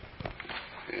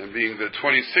And being the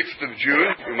 26th of June,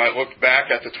 we might look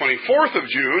back at the 24th of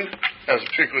June as a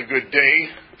particularly good day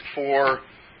for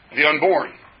the unborn.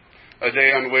 A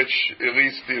day on which at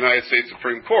least the United States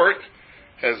Supreme Court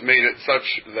has made it such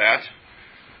that,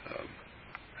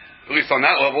 at least on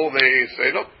that level, they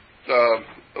say, nope,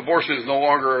 abortion is no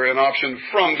longer an option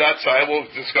from that side. We'll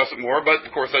discuss it more, but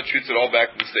of course that shoots it all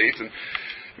back to the states and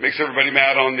makes everybody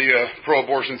mad on the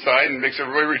pro-abortion side and makes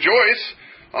everybody rejoice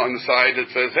on the side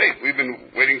that says, hey, we've been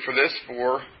waiting for this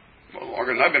for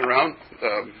longer than I've been around,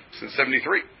 since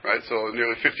 73, right? So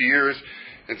nearly 50 years,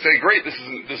 and say, great, this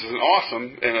is an awesome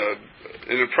and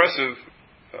an impressive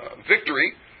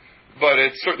victory, but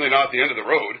it's certainly not the end of the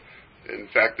road. In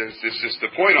fact, it's just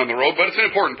a point on the road, but it's an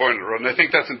important point on the road, and I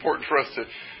think that's important for us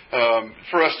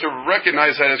to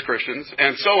recognize that as Christians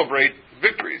and celebrate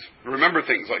victories, remember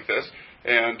things like this,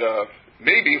 and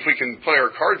maybe if we can play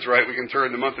our cards right, we can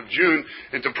turn the month of June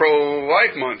into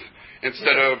pro-life month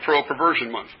instead of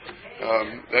pro-perversion month.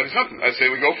 That is something. I say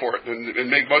we go for it and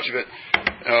make much of it.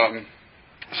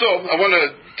 So I want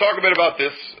to talk a bit about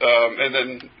this and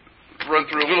then run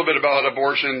through a little bit about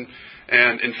abortion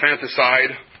and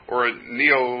infanticide, or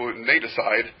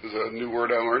neonaticide is a new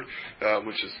word I learned,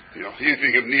 which is, you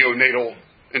think of neonatal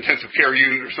intensive care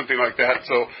unit or something like that.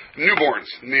 So newborns,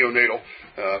 neonatal.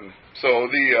 So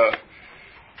the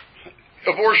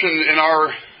abortion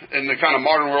in the kind of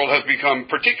modern world has become,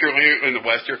 particularly in the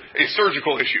West here, a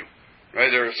surgical issue. Right?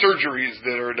 There are surgeries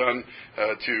that are done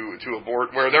to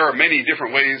abort, where there are many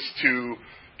different ways to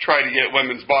try to get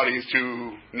women's bodies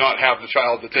to not have the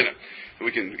child that's in it.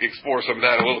 We can explore some of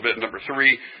that a little bit in number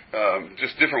 3.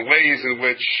 Just different ways in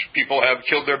which people have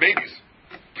killed their babies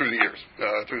through the years,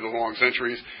 through the long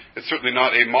centuries. It's certainly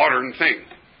not a modern thing.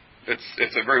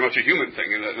 It's a very much a human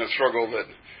thing and a struggle that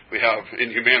we have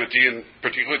in humanity, and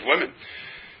particularly with women.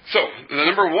 So, the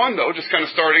number 1, though, just kind of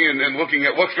starting and looking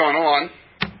at what's gone on.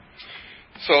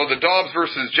 So the Dobbs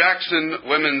versus Jackson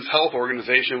Women's Health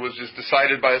Organization was just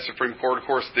decided by the Supreme Court. Of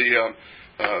course, the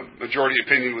majority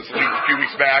opinion was leaked a few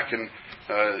weeks back, and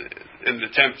in an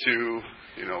attempt to,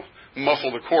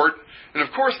 muscle the court. And of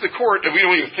course, the court, and we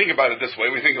don't even think about it this way.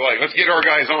 We think, let's get our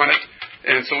guys on it,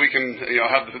 and so we can,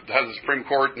 have the Supreme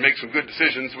Court make some good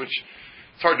decisions, which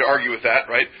it's hard to argue with that,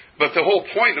 right? But the whole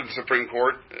point of the Supreme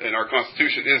Court in our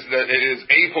Constitution is that it is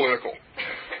apolitical.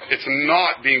 It's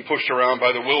not being pushed around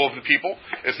by the will of the people.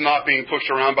 It's not being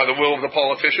pushed around by the will of the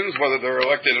politicians, whether they're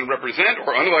elected and represent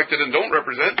or unelected and don't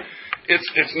represent.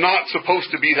 It's not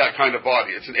supposed to be that kind of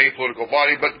body. It's an apolitical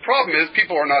body. But the problem is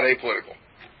people are not apolitical.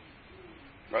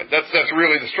 Right? That's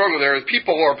really the struggle there, is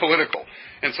people are political.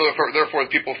 And so therefore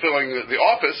the people filling the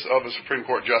office of a Supreme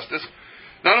Court justice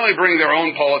not only bring their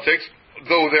own politics,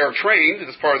 though they're trained,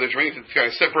 as part of their training, to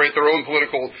kind of separate their own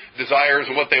political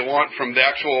desires and what they want from the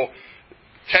actual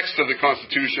text of the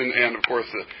Constitution, and of course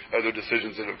the other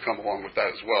decisions that have come along with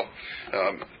that as well.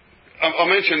 I'll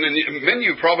mention, and many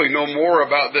of you probably know more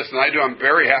about this than I do. I'm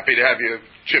very happy to have you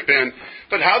chip in.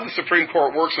 But how the Supreme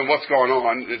Court works and what's going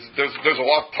on, there's a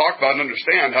lot to talk about and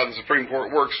understand how the Supreme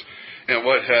Court works and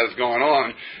what has gone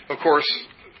on. Of course,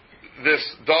 this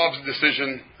Dobbs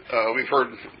decision, we've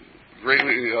heard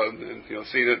greatly,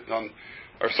 seen it on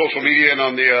our social media and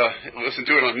on listened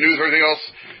to it on the news or anything else,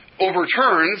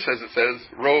 overturns, as it says,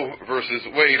 Roe versus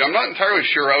Wade. I'm not entirely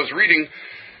sure. I was reading,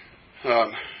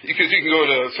 you can go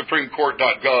to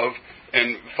supremecourt.gov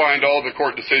and find all the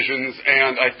court decisions,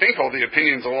 and I think all the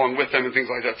opinions along with them and things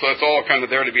like that. So it's all kind of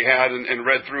there to be had and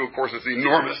read through. Of course, it's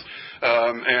enormous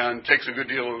and takes a good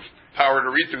deal of power to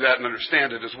read through that and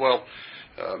understand it as well.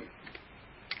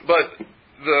 But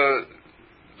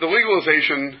the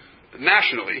legalization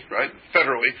nationally, right,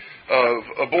 federally,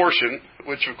 of abortion,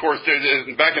 which of course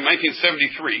back in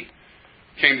 1973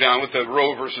 came down with the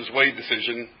Roe versus Wade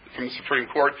decision from the Supreme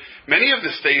Court. Many of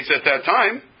the states at that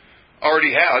time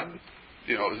already had,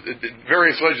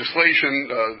 various legislation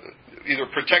either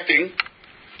protecting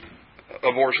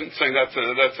abortion, saying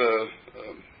that's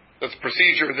a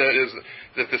procedure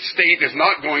that the state is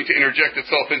not going to interject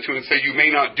itself into and say you may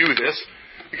not do this,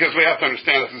 because we have to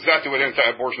understand that's exactly what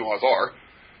anti-abortion laws are.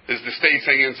 Is the state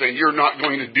saying you're not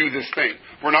going to do this thing.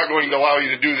 We're not going to allow you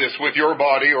to do this with your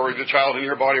body or the child in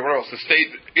your body or whatever else. The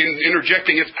state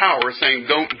interjecting its power saying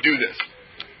don't do this.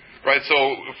 Right? So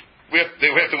we have to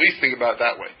at least think about it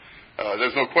that way.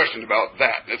 There's no question about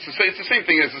that. It's the same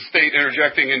thing as the state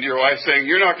interjecting into your life saying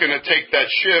you're not going to take that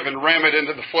shiv and ram it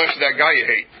into the flesh of that guy you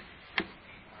hate.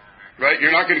 Right?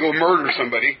 You're not going to go murder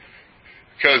somebody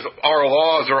because our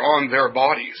laws are on their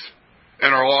bodies.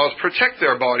 And our laws protect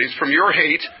their bodies from your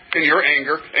hate and your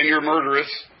anger and your murderous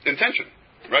intention.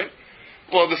 Right?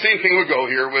 Well, the same thing would go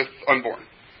here with unborn.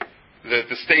 that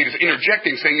the state is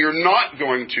interjecting, saying you do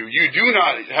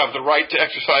not have the right to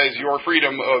exercise your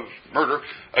freedom of murder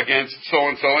against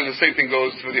so-and-so, and the same thing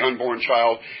goes for the unborn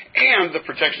child, and the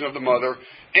protection of the mother,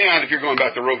 and if you're going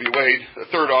back to Roe v. Wade, the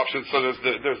third option, so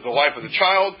there's the life of the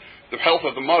child, the health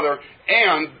of the mother,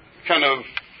 and kind of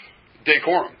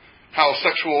decorum, how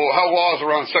laws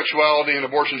around sexuality and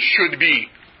abortion should be.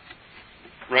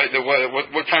 Right,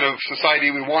 what kind of society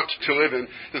we want to live in.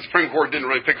 The Supreme Court didn't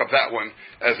really pick up that one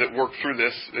as it worked through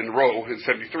this in Roe in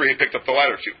 73. It picked up the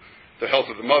latter two, the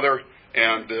health of the mother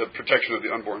and the protection of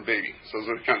the unborn baby. So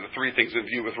those are kind of the three things in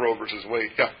view with Roe versus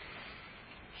Wade. Yeah.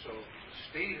 So the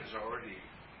state has already,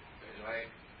 as I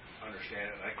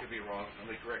understand it, and I could be wrong,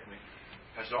 somebody correct me,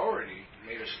 has already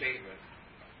made a statement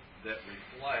that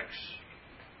reflects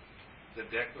the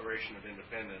Declaration of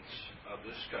Independence of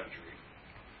this country.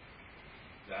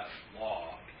 That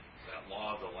law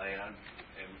of the land,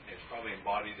 and it's probably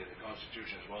embodied in the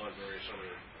Constitution as well as various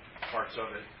other parts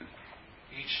of it.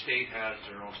 Each state has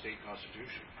their own state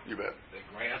constitution. You bet. That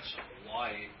grants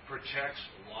life, protects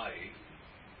life,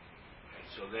 and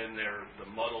so then the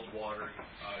muddled water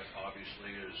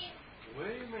obviously is,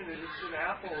 wait a minute, it's an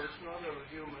apple, it's not a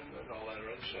human, and all that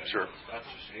other stuff. Sure. That's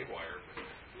just haywire.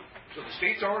 So the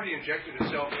state's already injected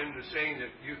itself into saying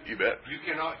that you bet. You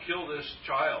cannot kill this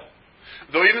child.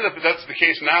 Though even if that's the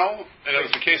case now, and it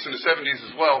was the case in the 70s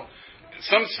as well,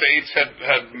 some states had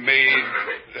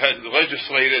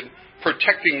legislated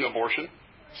protecting abortion,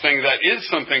 saying that is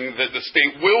something that the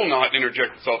state will not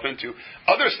interject itself into.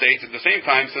 Other states at the same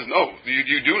time says, no,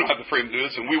 you do not have the freedom to do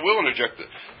this, and we will interject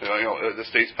the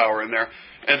state's power in there.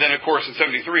 And then, of course, in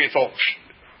 73, it's all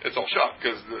shot,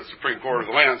 because the Supreme Court of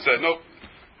the land said, nope,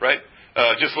 right?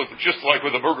 Just like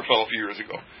with the Obergefell a few years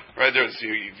ago, right? There's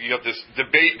you have this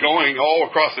debate going all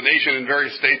across the nation in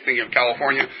various states, thinking of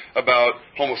California, about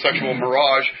homosexual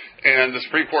mirage, and the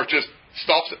Supreme Court just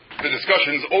stops it. The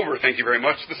discussion's over. Thank you very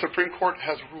much. The Supreme Court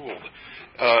has ruled,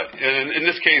 and in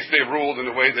this case, they ruled in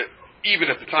a way that even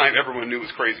at the time everyone knew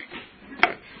was crazy.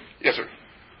 Yes, sir.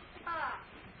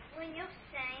 When you're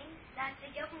saying that the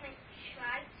government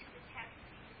tried to protect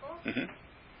people,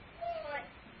 but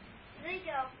they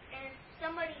don't.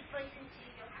 Somebody breaks into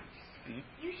your house.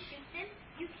 You shoot them,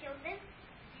 you kill them,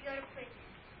 you go to prison.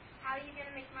 How are you going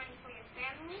to make money for your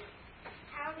family?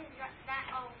 How does that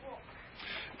all work?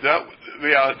 There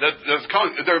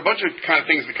are a bunch of kind of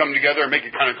things that come together and make it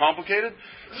kind of complicated.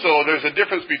 So there's a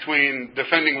difference between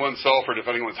defending oneself or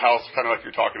defending one's house, kind of like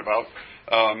you're talking about.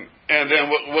 And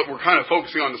then what we're kind of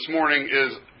focusing on this morning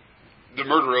is the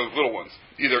murder of little ones,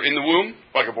 either in the womb,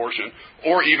 like abortion,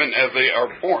 or even as they are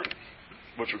born,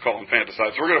 which we call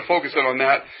infanticide. So we're going to focus in on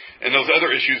that, and those other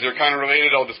issues that are kind of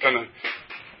related, I'll just kind of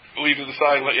leave to the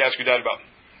side and let you ask your dad about.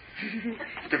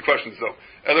 Good questions, though.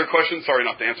 Other questions? Sorry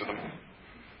not to answer them.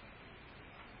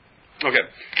 Okay.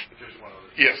 There's one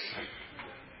other. Yes.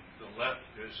 The left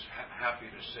is happy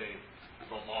to say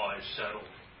the law is settled.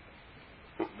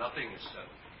 Nothing is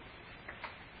settled.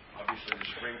 Obviously, the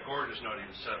Supreme Court is not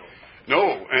even settled.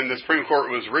 No, and the Supreme Court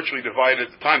was richly divided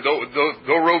at the time, though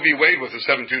Roe v. Wade was a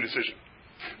 7-2 decision.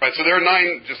 Right, so there are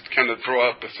 9, just to kind of throw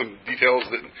up some details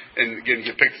that, and again,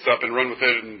 you can pick this up and run with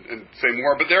it and say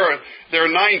more, but there are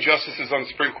 9 justices on the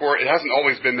Supreme Court. It hasn't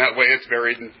always been that way. It's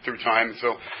varied through time.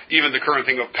 So even the current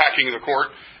thing of packing the court,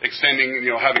 extending,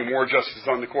 having more justices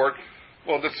on the court,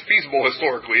 well, that's feasible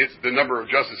historically. It's the number of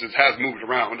justices has moved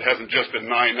around. It hasn't just been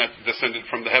 9 that descended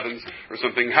from the heavens or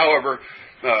something. However,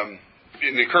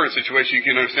 in the current situation, you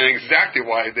can understand exactly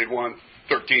why they'd want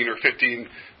 13 or 15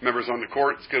 members on the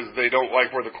court, because they don't like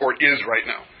where the court is right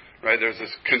now. Right? There's this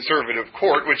conservative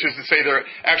court, which is to say they're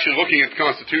actually looking at the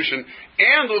Constitution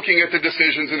and looking at the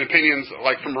decisions and opinions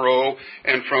like from Roe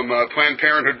and from Planned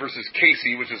Parenthood versus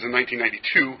Casey, which is in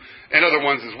 1992, and other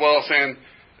ones as well, saying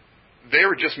they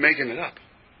were just making it up.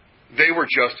 They were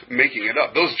just making it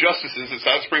up. Those justices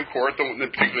inside the Supreme Court,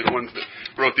 particularly the ones that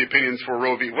wrote the opinions for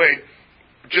Roe v. Wade,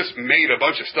 just made a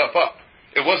bunch of stuff up.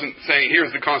 It wasn't saying,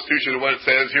 here's the Constitution and what it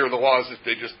says, here are the laws.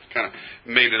 They just kind of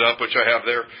made it up, which I have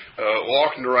there.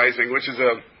 Lochnerizing, which is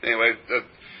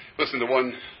listen to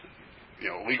one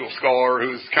legal scholar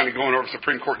who's kind of going over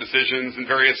Supreme Court decisions and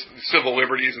various civil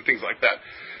liberties and things like that.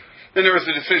 Then there was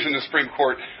a decision the Supreme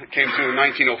Court came to in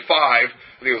 1905. I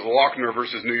think it was Lochner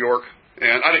versus New York.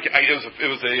 And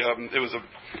it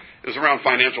was around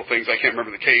financial things. I can't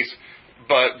remember the case.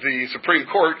 But the Supreme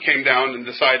Court came down and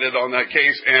decided on that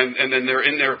case, and then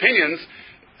in their opinions,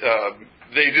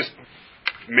 they just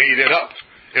made it up.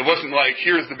 It wasn't like,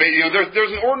 here's the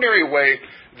there's an ordinary way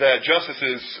that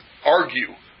justices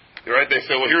argue Right? They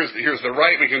say, well, here's the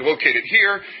right. We can locate it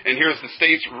here, and here's the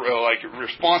state's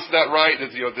response to that right.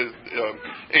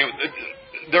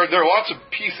 There are lots of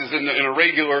pieces in a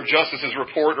regular justice's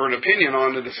report or an opinion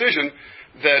on the decision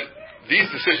that these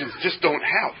decisions just don't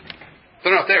have.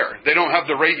 They're not there. They don't have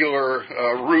the regular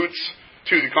roots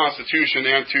to the Constitution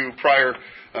and to prior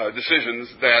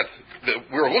decisions that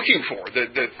we're looking for,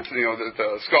 that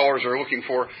scholars are looking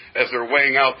for as they're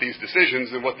weighing out these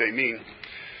decisions and what they mean.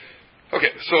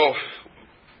 Okay, so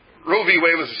Roe v.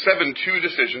 Wade was a 7-2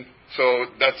 decision, so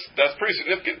that's pretty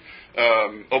significant.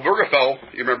 Obergefell,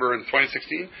 you remember in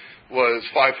 2016, was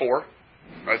 5-4,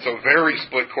 right? So very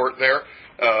split court there.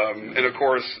 And of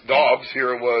course, Dobbs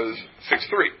here was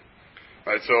 6-3,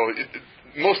 right? So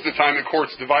most of the time the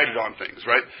court's divided on things,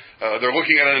 right? They're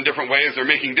looking at it in different ways. They're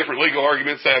making different legal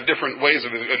arguments. They have different ways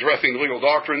of addressing the legal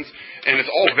doctrines, and it's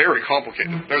all very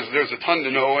complicated. There's a ton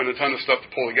to know and a ton of stuff to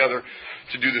pull together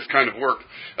to do this kind of work.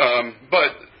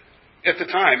 But at the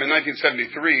time, in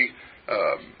 1973,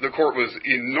 the court was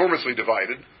enormously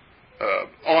divided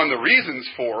on the reasons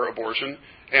for abortion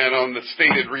and on the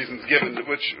stated reasons given,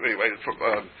 which, anyway,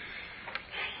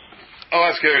 I'll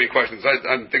ask you any questions. I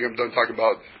think I'm done talking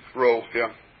about Roe, yeah.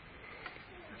 If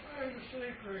I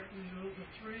understand correctly, though, the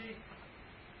three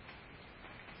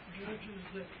judges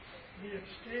that they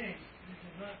abstained, they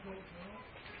did not vote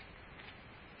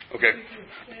no. Okay. They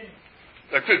abstained.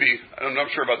 That could be. I'm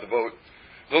not sure about the vote.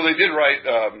 Though they did write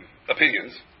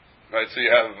opinions, right? So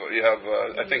you have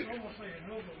I think. It's almost like a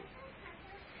no vote.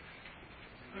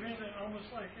 I mean, almost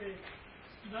like a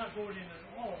not voting at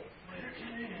all, like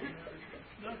abstaining, or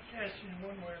not casting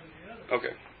one way or the other.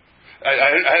 Okay.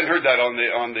 I hadn't heard that on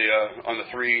the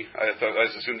three. I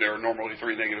just assumed there were normally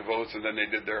 3 negative votes, and then they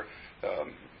did their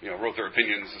wrote their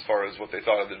opinions as far as what they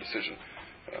thought of the decision.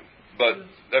 But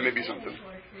that may be something.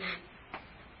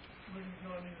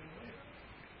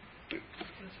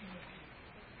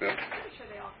 I'm pretty sure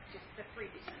they all just the 3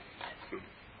 dissent.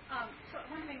 So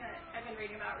one thing that I've been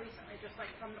reading about recently, just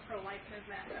like from the pro-life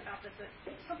movement about this,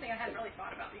 it's something I hadn't really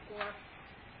thought about before.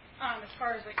 As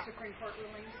far as like Supreme Court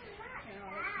rulings,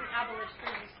 the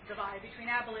abolitionists divide between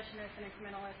abolitionists and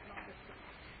incrementalists and all this stuff.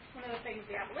 One of the things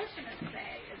the abolitionists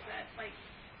say is that, like,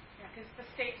 because the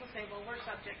states will say, well, we're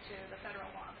subject to the federal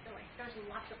law. But they're like, there's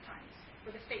lots of times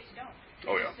where the states don't.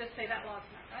 Oh, yeah. Just say that law's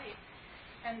not right.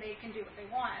 And they can do what they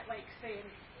want, like, say, in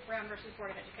Brown versus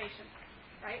Board of Education,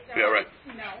 right? They're right.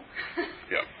 No.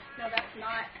 Yeah. No, that's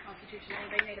not constitutional.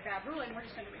 They made a bad ruling. We're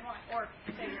just going to do what we want. Or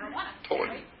say marijuana.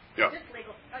 Totally. Right? Yeah. It's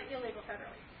illegal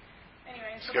federally.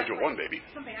 Anyway, so Schedule 1, baby.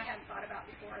 Something I hadn't thought about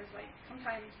before is, like,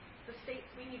 sometimes the states,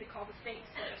 we need to call the states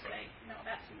to say, no,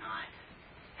 that's not.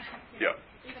 Yeah.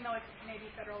 Even though it's maybe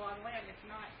federal law of the land, it's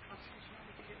not constitutional.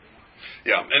 We can do what we want.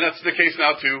 Yeah, and that's the case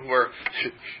now too, where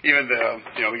even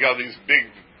we got these big,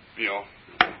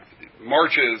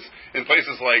 marches in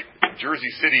places like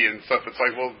Jersey City and stuff. It's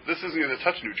like, well, this isn't going to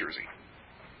touch New Jersey,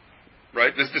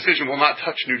 right? This decision will not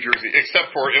touch New Jersey,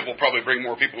 except for it will probably bring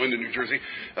more people into New Jersey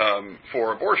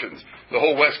for abortions. The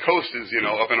whole West Coast is,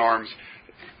 up in arms.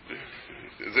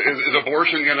 Is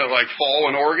abortion going to fall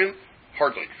in Oregon?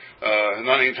 Hardly.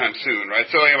 Not anytime soon, right?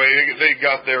 So anyway, they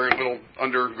got their little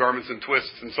undergarments and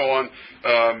twists and so on.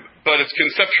 But it's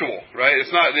conceptual, right?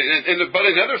 It's not. But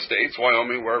in other states,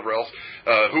 Wyoming, wherever else,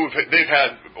 they've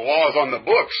had laws on the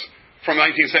books from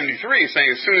 1973 saying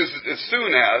as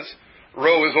soon as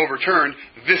Roe is overturned,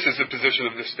 this is the position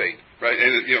of this state, right?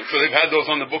 And so they've had those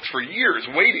on the books for years,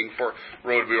 waiting for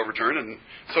Roe to be overturned. And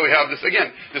so we have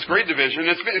this great division.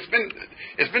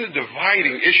 It's been a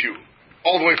dividing issue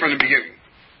all the way from the beginning.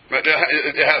 Right?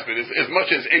 It has been. As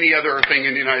much as any other thing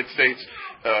in the United States,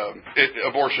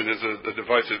 abortion is a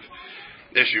divisive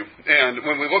issue. And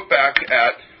when we look back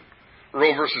at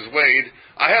Roe versus Wade,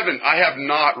 I have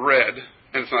not read,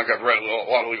 and it's not like I've read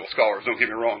a lot of legal scholars, don't get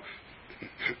me wrong.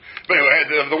 But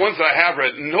anyway, the ones that I have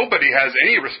read, nobody has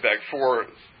any respect for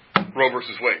Roe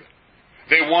versus Wade.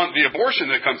 They want the abortion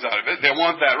that comes out of it. They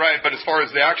want that right. But as far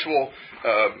as the actual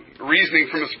reasoning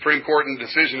from the Supreme Court and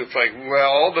decision, it's like, well,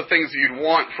 all the things that you'd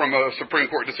want from a Supreme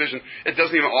Court decision, it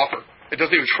doesn't even offer. It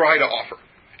doesn't even try to offer.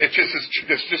 It's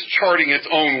just charting its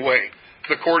own way.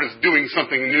 The court is doing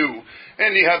something new.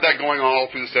 And you have that going on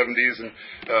all through the 70s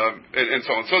and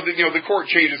so on. So the court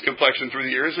changes complexion through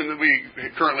the years, and we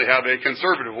currently have a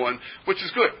conservative one, which is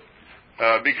good.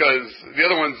 Because the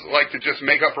other ones like to just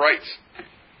make up rights.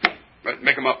 Right,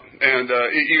 make them up, and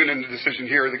even in the decision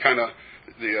here, the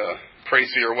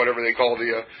précis or whatever they call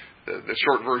the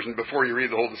short version before you read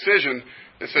the whole decision,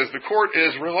 it says the court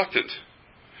is reluctant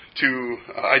to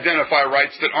identify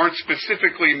rights that aren't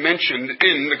specifically mentioned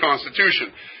in the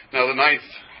Constitution. Now, the Ninth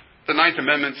The Ninth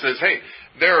Amendment says, hey,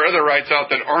 there are other rights out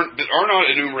that are not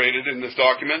enumerated in this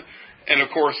document, and of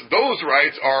course those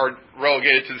rights are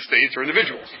relegated to the states or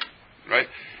individuals, right?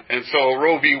 And so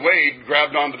Roe v. Wade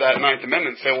grabbed onto that Ninth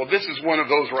Amendment and said, well, this is one of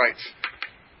those rights.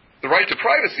 The right to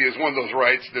privacy is one of those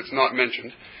rights that's not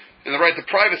mentioned. And the right to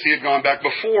privacy had gone back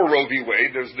before Roe v.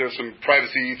 Wade. There's some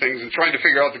privacy things, and trying to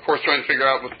figure out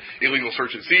with illegal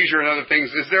search and seizure and other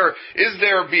things, is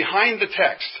there behind the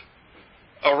text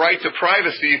a right to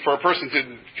privacy for a person to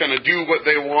kind of do what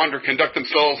they want or conduct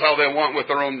themselves how they want with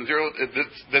their own material?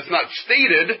 That's not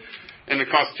stated in the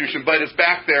Constitution, but it's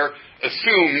back there,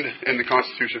 assumed in the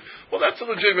Constitution. Well, that's a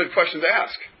legitimate question to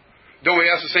ask. Don't we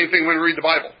ask the same thing when we read the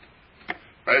Bible?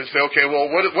 Right? Say, okay, well,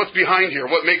 what's behind here?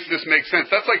 What makes this make sense?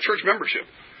 That's like church membership,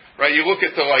 right? You look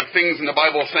at the things in the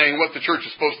Bible saying what the church is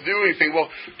supposed to do, and you think, well,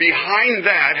 behind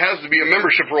that has to be a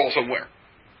membership roll somewhere,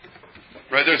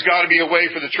 right? There's got to be a way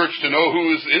for the church to know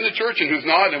who's in the church and who's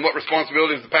not, and what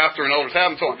responsibilities the pastor and elders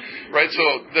have, and so on, right? So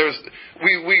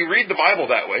we read the Bible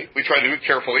that way. We try to do it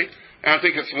carefully, and I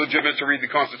think it's legitimate to read the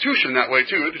Constitution that way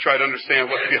too, to try to understand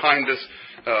what's behind this.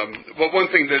 Well, one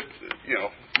thing that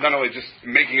not only just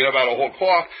making it up out of whole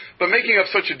cloth, but making up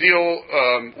such a deal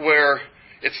where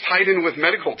it's tied in with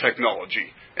medical technology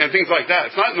and things like that.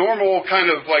 It's not normal kind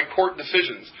of like court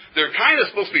decisions. They're kind of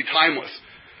supposed to be timeless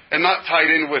and not tied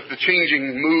in with the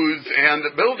changing moods and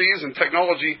abilities and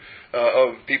technology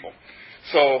of people.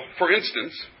 So, for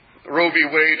instance, Roe v.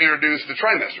 Wade introduced the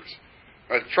trimesters.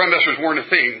 Right? Trimesters weren't a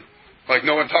thing. Like,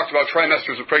 no one talked about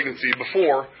trimesters of pregnancy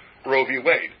before Roe v.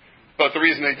 Wade. But the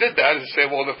reason they did that is to say,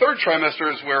 well, the third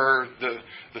trimester is where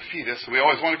the fetus, we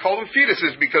always want to call them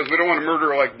fetuses because we don't want to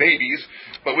murder like babies,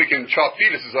 but we can chop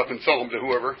fetuses up and sell them to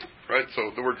whoever, right?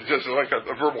 So the word is just like a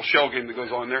verbal shell game that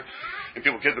goes on there, and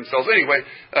people kid themselves. Anyway,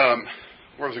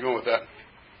 where was I going with that?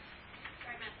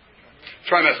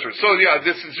 Trimesters. So yeah,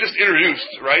 this is just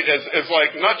introduced, right, as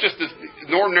like not just this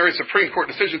ordinary Supreme Court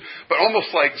decision, but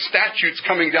almost like statutes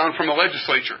coming down from a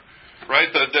legislature. Right?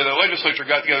 The legislature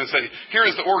got together and said, here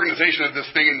is the organization of this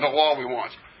thing and the law we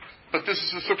want. But this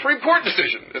is a Supreme Court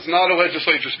decision. It's not a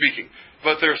legislature speaking.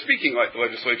 But they're speaking like the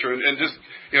legislature. And just,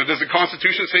 does the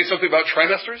Constitution say something about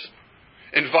trimesters?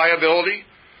 And viability?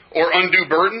 Or undue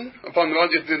burden upon the...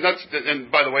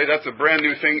 And by the way, that's a brand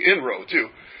new thing in Roe, too.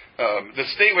 The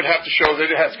state would have to show that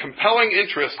it has compelling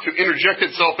interest to interject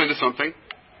itself into something,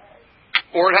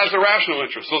 or it has a rational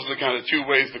interest. Those are the kind of two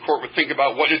ways the court would think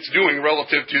about what it's doing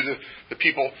relative to the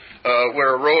people,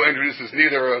 where Roe introduces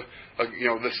neither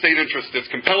the state interest that's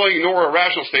compelling nor a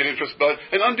rational state interest, but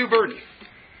an undue burden.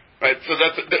 Right? So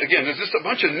that's, again, there's just a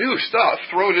bunch of new stuff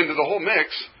thrown into the whole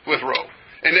mix with Roe.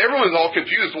 And everyone's all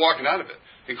confused walking out of it,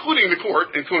 including the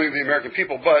court, including the American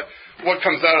people. But what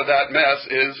comes out of that mess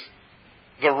is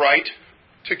the right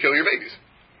to kill your babies.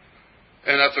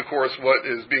 And that's, of course, what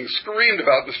is being screamed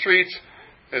about in the streets.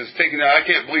 Is taking that. I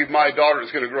can't believe my daughter is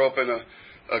going to grow up in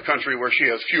a country where she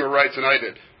has fewer rights than I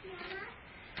did.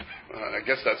 I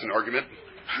guess that's an argument.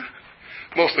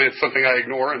 Mostly it's something I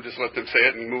ignore and just let them say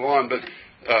it and move on. But,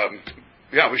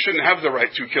 we shouldn't have the right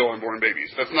to kill unborn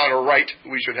babies. That's not a right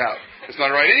we should have. It's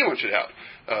not a right anyone should have.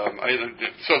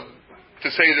 So to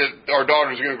say that our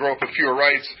daughters are going to grow up with fewer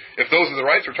rights, if those are the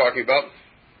rights we're talking about,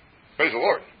 praise the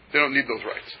Lord. They don't need those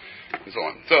rights. And so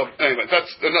on. So anyway, I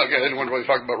didn't want to really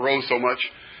talk about Roe so much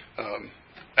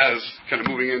as kind of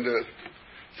moving into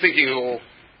thinking a little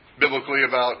biblically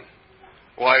about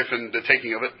life and the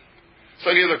taking of it.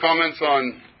 So any other comments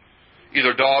on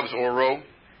either Dobbs or Roe?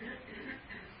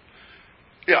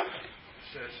 Yeah. It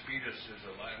says fetus is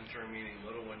a Latin term meaning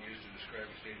little one used to describe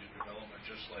a stage of development,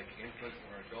 just like infant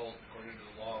or adult. According to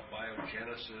the law of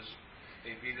biogenesis,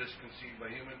 a fetus conceived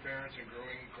by human parents and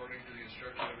growing according to the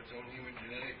instruction of its own human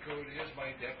genetic code is,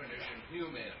 by definition,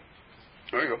 human.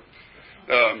 There you go.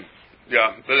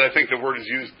 But I think the word is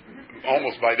used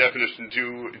almost by definition to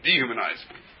dehumanize.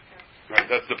 Right?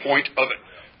 That's the point of it.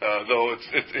 Though it's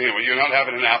anyway, you're not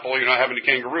having an apple, you're not having a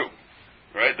kangaroo.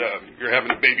 Right? You're having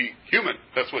a baby human.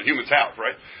 That's what humans have,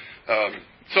 right?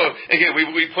 So, again,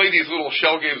 we play these little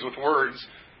shell games with words,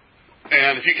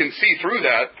 and if you can see through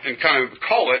that and kind of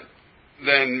call it,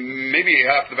 then maybe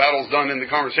half the battle's done in the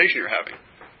conversation you're having.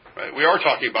 Right? We are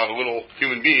talking about a little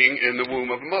human being in the womb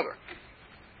of a mother.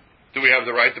 Do we have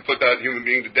the right to put that human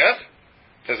being to death?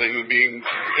 Has a human being,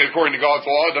 according to God's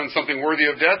law, done something worthy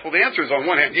of death? Well, the answer is on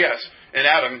one hand, yes. In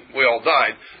Adam, we all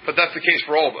died. But that's the case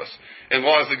for all of us. And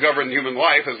laws that govern human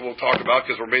life, as we'll talk about,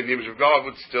 because we're made in the image of God,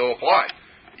 would still apply,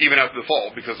 even after the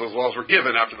fall, because those laws were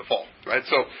given after the fall. Right?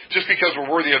 So just because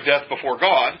we're worthy of death before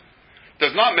God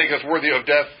does not make us worthy of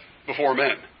death before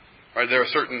men. Right? There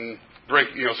are certain break,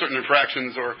 certain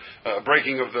infractions or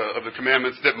breaking of the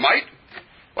commandments that might,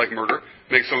 like murder,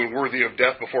 make someone worthy of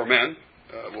death before men.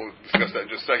 We'll discuss that in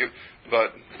just a second,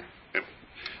 but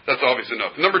that's obvious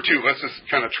enough. Number 2, let's just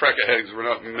kind of track ahead because we're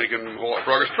not making a whole lot of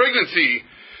progress. Pregnancy,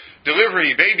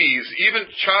 delivery, babies, even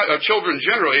children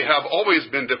generally have always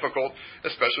been difficult,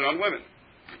 especially on women.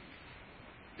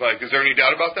 Is there any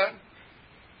doubt about that?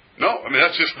 No. I mean,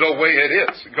 that's just the way it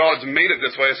is. God's made it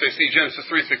this way. As I see Genesis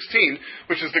 3:16,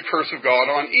 which is the curse of God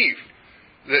on Eve.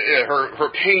 Her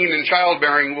pain in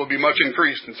childbearing will be much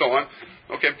increased and so on.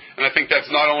 Okay, and I think that's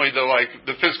not only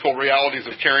the physical realities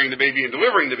of carrying the baby and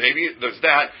delivering the baby, there's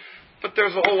that, but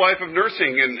there's a whole life of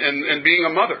nursing and being a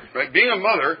mother, right? Being a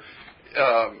mother,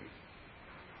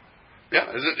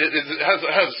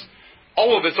 it has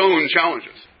all of its own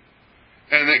challenges.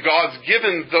 And that God's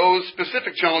given those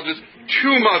specific challenges to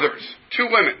mothers, to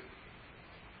women.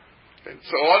 Okay,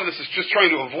 so a lot of this is just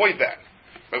trying to avoid that.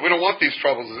 Right? We don't want these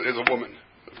troubles as a woman.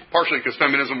 Partially because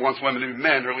feminism wants women to be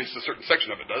men, or at least a certain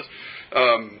section of it does.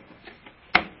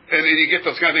 And then you get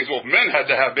those kind of things, well, if men had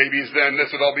to have babies, then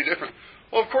this would all be different.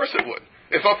 Well, of course it would.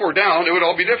 If up or down, it would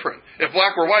all be different. If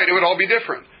black or white, it would all be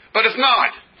different. But it's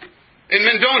not. And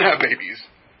men don't have babies.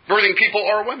 Birthing people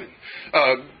are women.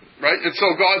 Right? And so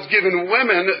God's given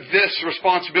women this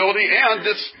responsibility and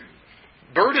this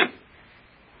burden.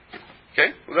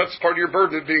 Okay? Well, that's part of your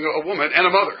burden of being a woman and a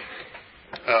mother.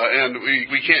 And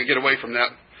we can't get away from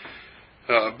that.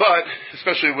 But,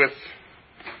 especially with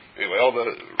all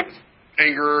the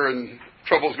anger and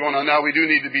troubles going on now, we do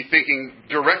need to be thinking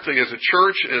directly as a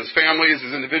church, as families,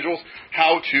 as individuals,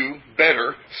 how to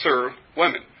better serve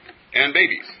women and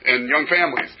babies and young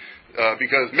families.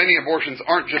 Because many abortions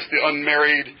aren't just the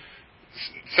unmarried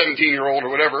 17-year-old or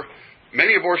whatever.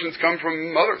 Many abortions come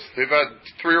from mothers. They've had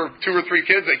 2 or 3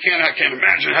 kids. They can't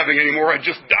imagine having any more. I'd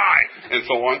just die, and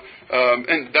so on.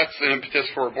 And that's an impetus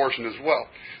for abortion as well.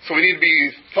 So we need to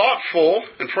be thoughtful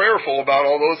and prayerful about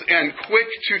all those and quick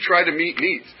to try to meet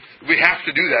needs. We have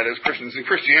to do that as Christians. And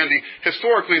Christianity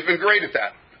historically has been great at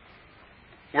that.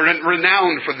 We're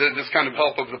renowned for this kind of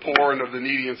help of the poor and of the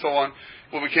needy and so on.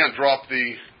 Well, we can't drop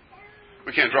the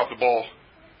ball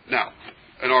now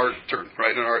in our turn,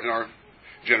 right? In our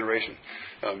generation.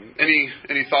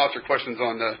 Any thoughts or questions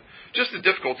on just the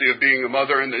difficulty of being a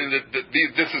mother, and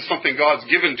this is something God's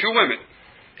given to women,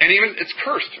 and even it's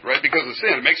cursed, right, because of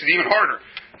sin. It makes it even harder.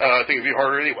 I think it'd be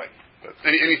harder anyway. But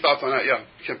any thoughts on that? Yeah,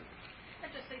 Kim.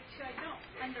 I'd just say too, I don't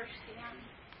understand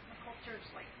the culture's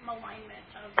malignment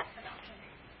of adoption.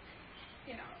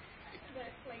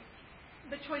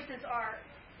 The choices are,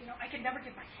 I could never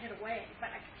give my kid away,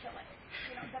 but I could kill it.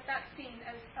 That's seen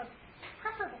as a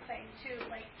preferable thing to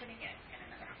putting it in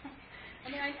another home. I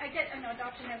mean, I know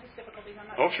adoption has its difficulties. I'm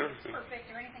not saying it's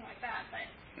perfect or anything like that, but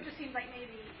it just seems like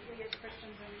maybe we as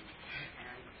Christians and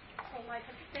pro-life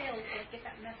have failed to get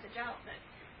that message out that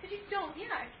if you don't,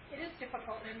 it is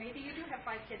difficult, and maybe you do have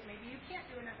 5 kids, maybe you can't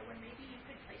do another one, maybe you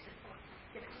could place it or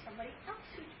give it to somebody else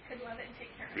who could love it and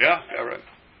take care of it. Yeah, right.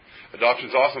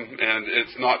 Adoption's awesome, and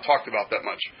it's not talked about that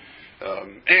much.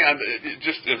 And it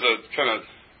just as a kind of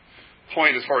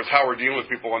point as far as how we're dealing with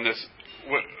people on this,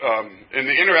 in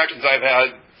the interactions I've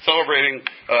had celebrating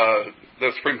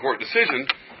the Supreme Court decision,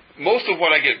 most of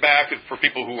what I get back for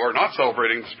people who are not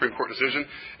celebrating the Supreme Court decision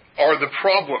are the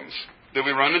problems that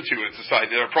we run into in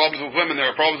society. There are problems with women, there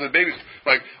are problems with babies.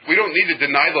 We don't need to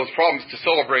deny those problems to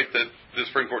celebrate the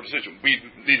Supreme Court decision. We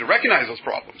need to recognize those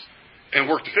problems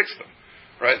and work to fix them.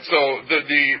 Right? So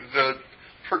the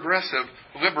progressive,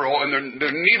 liberal, and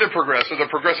they're neither progressive, they're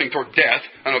progressing toward death.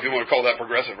 I don't know if you want to call that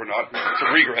progressive or not. It's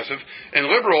a regressive. And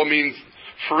liberal means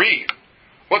free.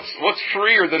 What's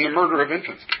freer than the murder of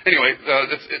infants? Anyway,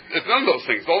 it's none of those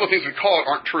things. All the things we call it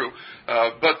aren't true.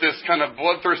 But this kind of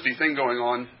bloodthirsty thing going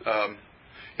on,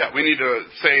 we need to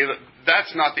say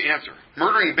that's not the answer.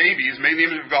 Murdering babies made in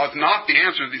the image of God is not the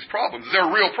answer to these problems.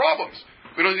 They're real problems.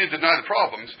 We don't need to deny the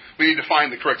problems. We need to find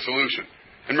the correct solution.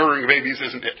 And murdering babies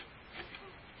isn't it.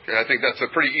 Okay, I think that's a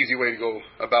pretty easy way to go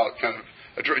about kind of,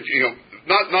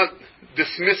 not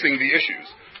dismissing the issues,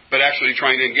 but actually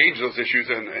trying to engage those issues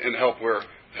and help where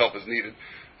help is needed.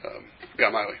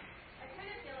 Miley. I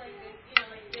kind of feel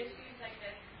like issues like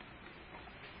this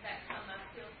that come up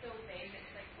feel so vague. It's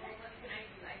well, what can I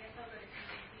do? I guess I'll go to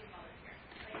CCC and volunteer.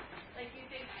 You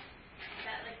think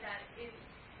that is,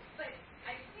 but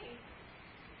I think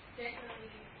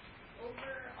generally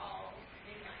overall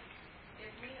in life,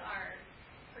 if we are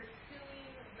pursuing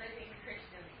living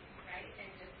Christianly, right, and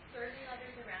just serving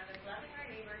others around us, loving our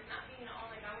neighbors, not being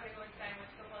all I want to go inside and watch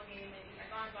a football game and eat my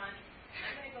bonbon.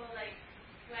 I'm going to go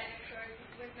sweat next door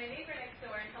with my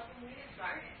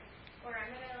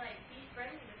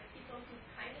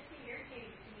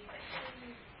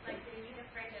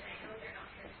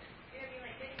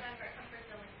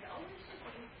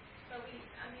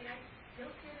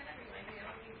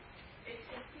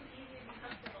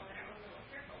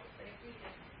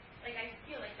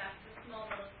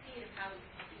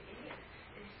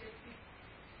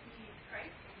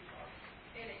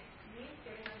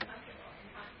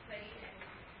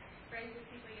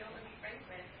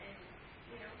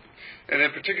And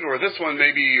in particular, this one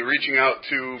may be reaching out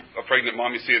to a pregnant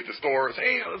mom you see at the store. Say,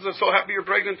 hey, I'm so happy you're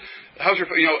pregnant. How's your,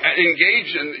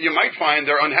 engage, and you might find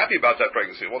they're unhappy about that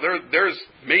pregnancy. Well, there's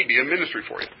maybe a ministry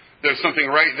for you. There's something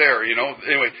right there,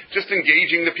 Anyway, just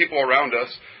engaging the people around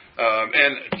us,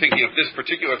 and thinking of this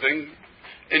particular thing,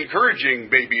 encouraging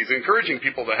babies, encouraging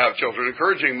people to have children,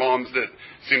 encouraging moms that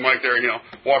seem like they're,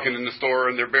 walking in the store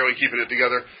and they're barely keeping it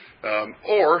together,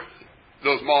 or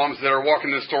those moms that are walking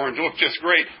in the store and look just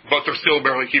great, but they're still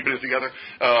barely keeping it together,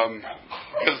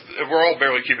 because we're all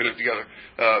barely keeping it together.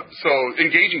 So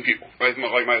engaging people, right?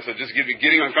 Like Maya said, just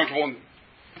getting uncomfortable and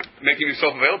making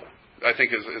yourself available, I think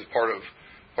is part of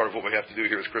what we have to do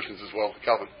here as Christians as well.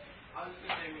 Calvin. I was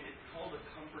going to say, it's called a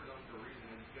comfort zone for a reason,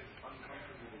 and because it's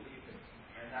uncomfortable to leave it.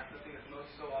 And that's the thing that's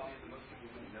so obvious that most people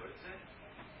wouldn't notice it.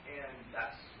 And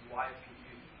that's why it's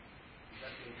confusing.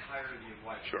 That's the entirety of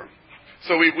why it's confusing.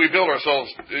 So we build ourselves,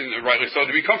 rightly so,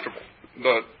 to be comfortable.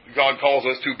 But God calls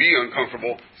us to be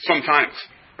uncomfortable sometimes,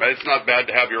 right? It's not bad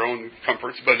to have your own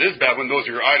comforts, but it is bad when those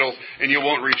are your idols and you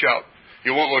won't reach out.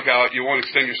 You won't look out. You won't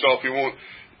extend yourself. You won't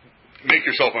make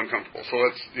yourself uncomfortable. So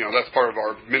that's part of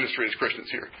our ministry as Christians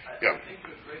here. I think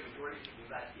the great majority of people,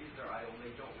 that is their idol, and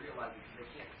they don't realize it because they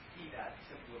can't see that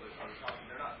simple of a topic.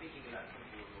 They're not thinking in that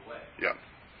simple of a way. Yeah.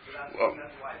 So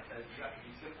that's why it says you have to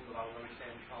be simple about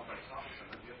understanding complex topics.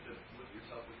 Sometimes you have to look at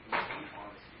yourself with complete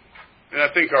honesty. And I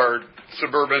think our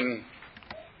suburban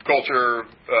culture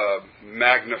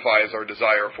magnifies our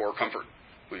desire for comfort.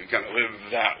 We kind of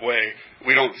live that way.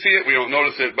 We don't see it, we don't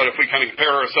notice it, but if we kind of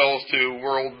compare ourselves to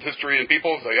world history and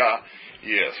people, it's like,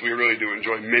 yes, we really do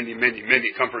enjoy many, many,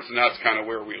 many comforts, and that's kind of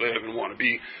where we live and want to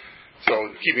be.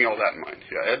 So keeping all that in mind.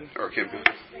 Yeah, Ed? Or Kim?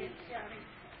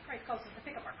 Christ calls us to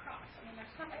pick up our cross. There's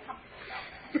nothing comfortable about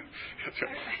that. That's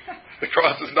right. The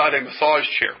cross is not a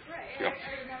massage chair. Right. Yeah.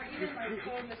 I remember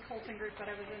even this Colton group that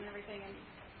I was in and everything, and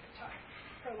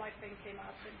pro-life thing came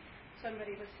up, and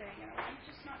somebody was saying, I'm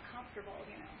just not comfortable,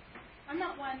 I'm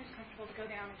not one who's comfortable to go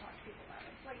down and talk to people about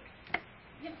it. Like,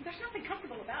 there's nothing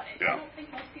comfortable about it. Yeah. I don't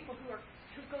think most people who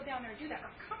go down there and do that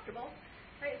are comfortable.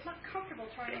 Right? It's not comfortable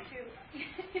trying to,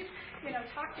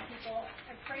 talk to people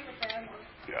and pray with them or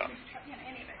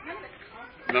any of it. None of it's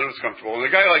comfortable. None of it's comfortable. And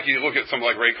the guy, like, you look at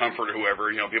someone like Ray Comfort or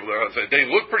whoever, people that say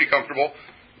they look pretty comfortable.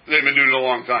 They've been doing it a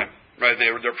long time. Right,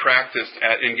 they're practiced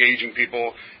at engaging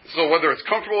people. So whether it's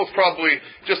comfortable, it's probably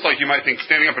just like you might think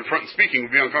standing up in front and speaking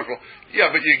would be uncomfortable. Yeah,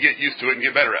 but you get used to it and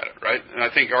get better at it, right? And I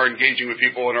think our engaging with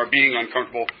people and our being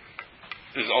uncomfortable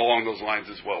is along those lines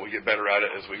as well. We get better at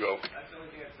it as we go. That's the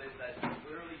only thing I'd say is that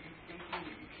literally you thinking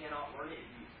that you cannot learn it is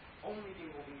the only thing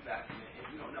holding you back from it, and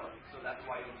you don't know it. So that's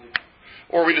why you don't do it.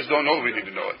 Or we just don't know that we need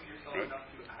to know it. Yourself enough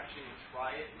to actually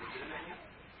try it legitimately.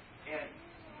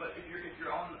 But if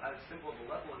you're on as simple of a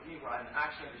level as me, where I'm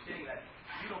actually understanding that,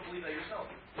 you don't believe that yourself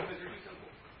because you're too simple.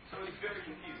 So it's very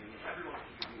confusing. Everyone's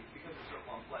confusing because it's so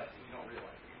complex and you don't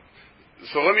realize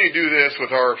it. So let me do this with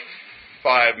our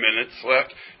 5 minutes left.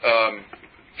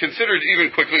 Consider even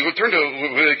quickly. We'll turn to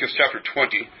Leviticus chapter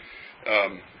 20.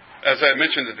 As I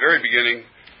mentioned at the very beginning,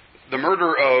 the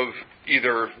murder of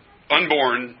either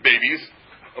unborn babies,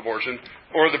 abortion,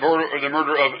 or the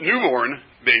murder of newborn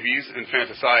babies,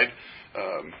 infanticide,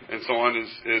 and so on,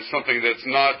 is something it's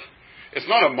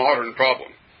not a modern problem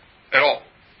at all.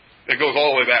 It goes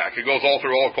all the way back. It goes all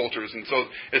through all cultures, and so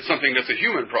it's something that's a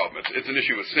human problem. It's an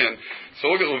issue of sin. So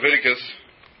look at Leviticus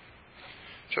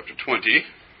chapter 20.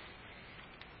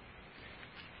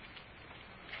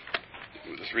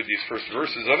 We'll just read these first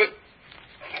verses of it.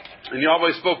 And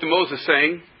Yahweh spoke to Moses,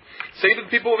 saying, say to the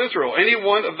people of Israel, any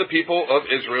one of the people of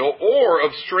Israel, or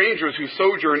of strangers who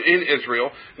sojourn in Israel.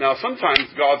 Now,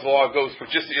 sometimes God's law goes for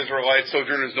just the Israelites.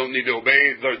 Sojourners don't need to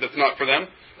obey. That's not for them.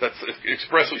 That's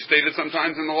expressly stated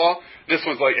sometimes in the law. This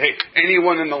one's like, hey,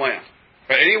 anyone in the land.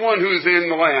 Anyone who's in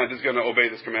the land is going to obey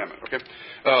this commandment. Okay?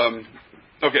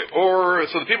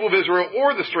 So the people of Israel,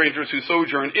 or the strangers who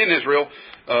sojourn in Israel,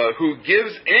 who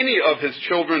gives any of his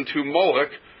children to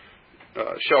Moloch,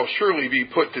 shall surely be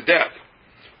put to death.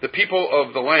 The people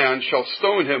of the land shall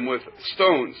stone him with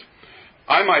stones.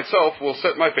 I myself will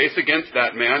set my face against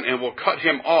that man and will cut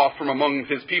him off from among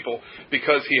his people,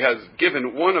 because he has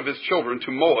given one of his children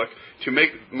to Moloch to make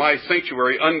my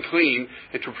sanctuary unclean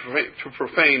and to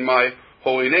profane my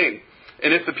holy name.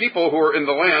 And if the people who are in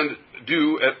the land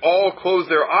do at all close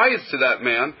their eyes to that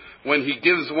man when he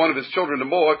gives one of his children to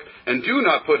Moloch, and do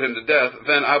not put him to death,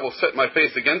 then I will set my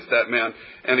face against that man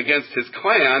and against his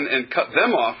clan, and cut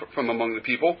them off from among their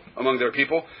people,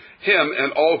 him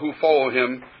and all who follow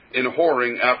him in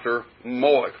whoring after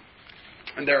Moloch.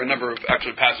 And there are a number of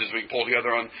actually passages we can pull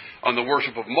together on the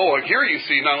worship of Moloch. Here you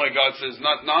see not only God says,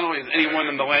 not only is anyone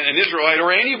in the land an Israelite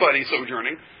or anybody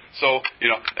sojourning, so,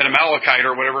 an Amalekite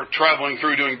or whatever traveling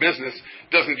through doing business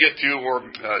doesn't get to or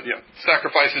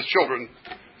sacrifice his children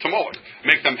to Moloch.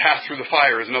 Make them pass through the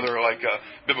fire is another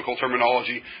biblical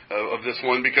terminology of this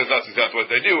one, because that's exactly what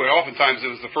they do. And oftentimes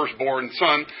it was the firstborn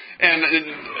son.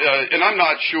 And I'm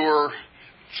not sure,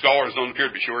 scholars don't appear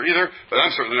to be sure either, but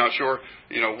I'm certainly not sure,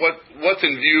 what's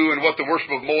in view and what the worship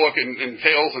of Moloch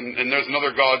entails. And there's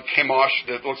another god,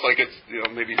 Chemosh, that looks like it's,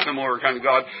 maybe a similar kind of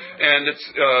god. And it's,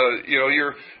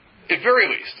 you're, at very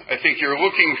least, I think you're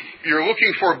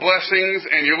looking for blessings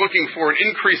and you're looking for an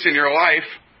increase in your life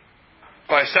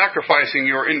by sacrificing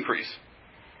your increase.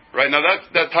 Right? Now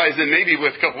that ties in maybe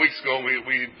with a couple weeks ago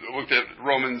we looked at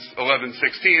Romans 11:16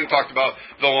 and talked about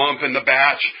the lump and the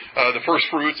batch, the first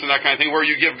fruits and that kind of thing, where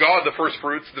you give God the first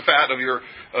fruits, the fat of your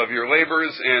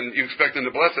labors, and you expect Him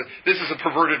to bless it. This is a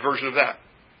perverted version of that.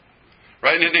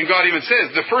 Right? And God even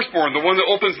says, the firstborn, the one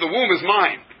that opens the womb, is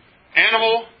mine.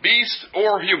 Animal, beast,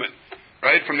 or human.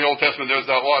 Right? From the Old Testament there's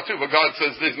that law too, but God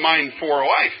says it's mine for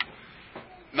life.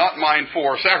 Not mine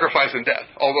for sacrifice and death.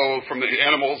 Although from the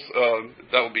animals,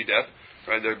 that would be death.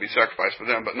 Right? There would be sacrifice for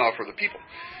them, but not for the people.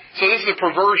 So this is a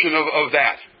perversion of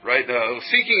that. Right?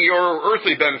 Seeking your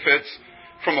earthly benefits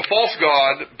from a false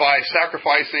god by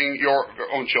sacrificing your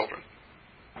own children.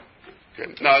 Okay.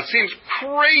 Now it seems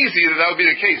crazy that would be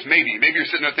the case. Maybe you're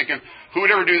sitting there thinking, who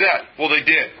would ever do that? Well, they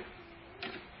did.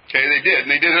 Okay, they did.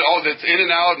 And they did it all. That's in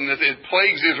and out, and it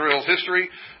plagues Israel's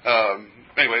history.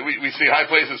 Anyway, we see high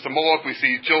places to Moloch. We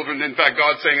see children. In fact,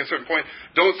 God saying at a certain point,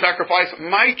 don't sacrifice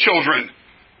my children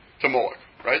to Moloch.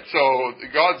 Right? So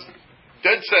God's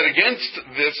dead set against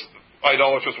this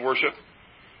idolatrous worship.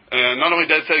 And not only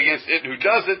dead set against it who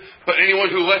does it, but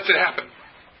anyone who lets it happen.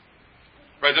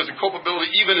 Right? There's a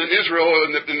culpability even in Israel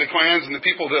and in the clans and the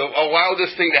people to allow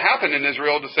this thing to happen in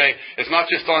Israel, to say it's not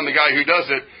just on the guy who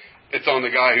does it, it's on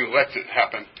the guy who lets it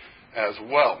happen as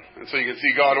well. And so you can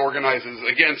see God organizes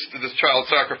against this child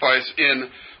sacrifice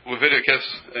in Leviticus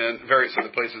and various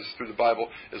other places through the Bible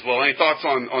as well. Any thoughts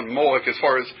on Moloch as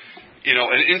far as,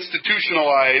 an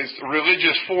institutionalized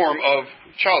religious form of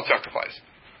child sacrifice?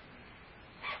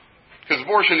 Because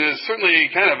abortion is certainly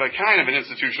kind of an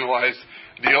institutionalized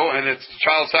deal, and it's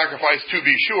child sacrifice to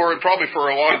be sure, and probably for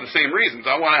a lot of the same reasons.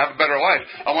 I want to have a better life.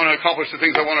 I want to accomplish the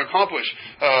things I want to accomplish.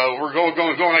 We're going.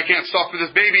 I can't stop for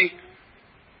this baby.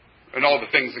 And all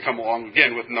the things that come along,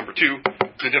 again, with number 2,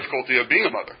 the difficulty of being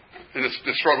a mother. And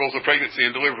the struggles of pregnancy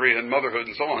and delivery and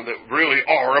motherhood and so on that really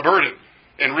are a burden.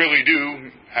 And really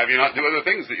do have you not do other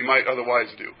things that you might otherwise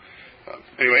do.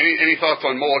 Anyway, any thoughts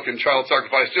on Moloch and child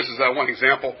sacrifice, just as that one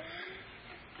example?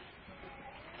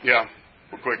 Yeah,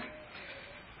 real quick.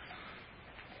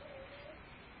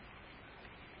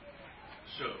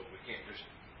 So we can't just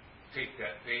take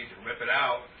that page and rip it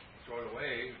out, throw it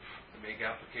away, and make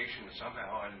application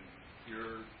somehow, and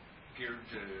you're geared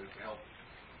to help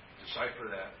decipher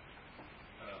that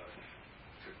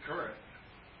to current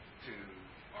to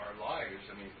our lives.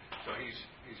 I mean, so he's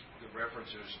the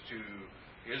references to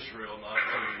Israel, not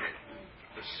to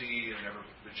the sea and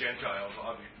the Gentiles.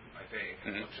 Obviously, I think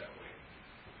it looks that way.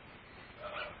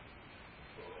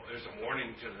 Well, there's a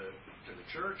warning to the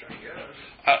church, I guess.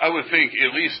 I would think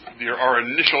at least our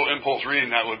initial impulse reading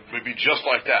that would be just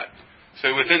like that.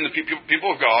 So within the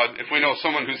people of God, if we know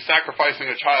someone who's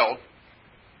sacrificing a child,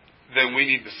 then we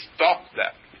need to stop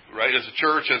that, right? As a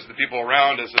church, as the people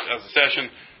around, as a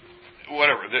session,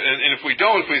 whatever. And if we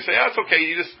don't, if we say, it's okay,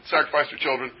 you just sacrifice your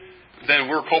children, then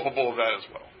we're culpable of that as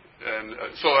well.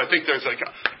 And so I think there's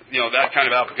that kind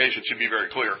of application should be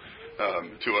very clear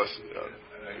to us.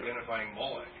 And identifying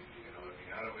Moloch,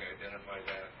 how do we identify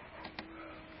that?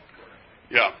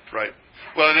 Yeah, right.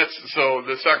 Well, and so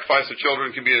the sacrifice of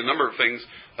children can be a number of things.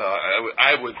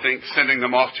 I would think sending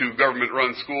them off to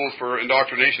government-run schools for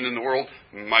indoctrination in the world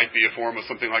might be a form of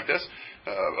something like this.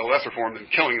 A lesser form than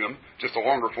killing them, just a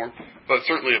longer form. But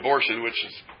certainly abortion, which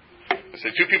is, I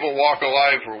say 2 people walk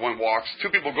alive, or 1 walks. 2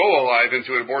 people go alive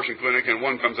into an abortion clinic, and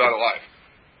 1 comes out alive.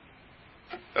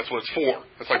 That's what it's for.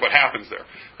 That's like what happens there.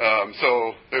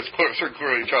 So there's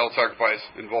clearly child sacrifice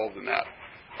involved in that.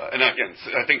 And again,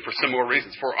 I think for similar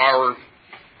reasons, for our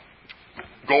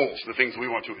goals, the things we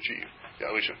want to achieve. Yeah,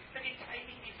 Alicia. But I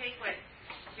think you take what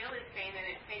Bill is saying, and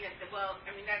it's saying that,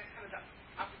 that's kind of the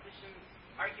opposition's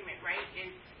argument, right?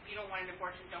 Is you don't want an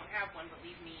abortion, don't have one, but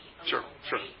leave me alone, Sure.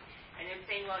 right? And then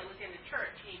saying, well, it was in the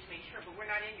church, you need to make sure, but we're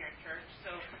not in your church,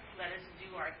 so let us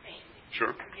do our thing.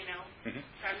 Sure.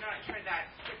 So I'm not sure that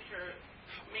scripture,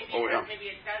 maybe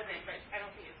it doesn't, but I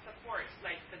don't think it supports,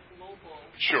 the local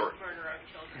Sure. murder of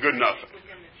children. Good enough.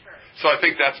 Within the church. So I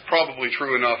think that's probably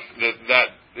true enough that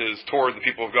is toward the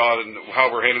people of God and how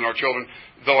we're handling our children,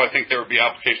 though I think there would be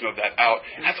application of that out.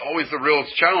 And that's always the real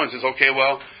challenge is, okay,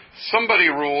 well, somebody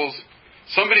rules,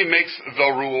 somebody makes the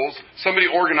rules, somebody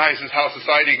organizes how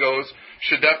society goes.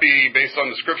 Should that be based on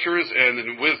the scriptures and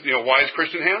in wise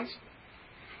Christian hands?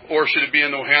 Or should it be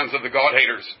in the hands of the God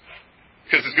haters?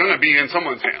 Because it's going to be in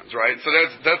someone's hands, right? So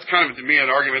that's kind of, to me, an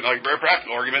argument, like a very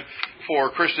practical argument for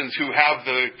Christians who have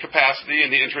the capacity and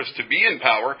the interest to be in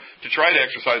power, to try to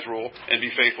exercise rule and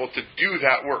be faithful, to do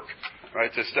that work,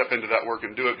 right? To step into that work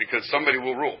and do it, because somebody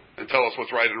will rule and tell us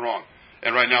what's right and wrong.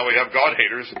 And right now we have God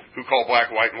haters who call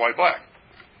black white and white black.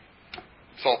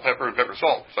 Salt, pepper, and pepper,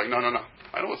 salt. It's like, no.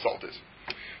 I know what salt is.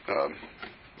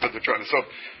 But they're trying to. So,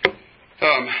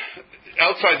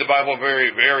 outside the Bible,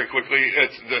 very, very quickly,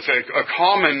 it's a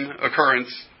common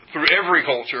occurrence through every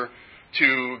culture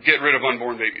to get rid of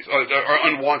unborn babies, or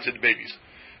unwanted babies.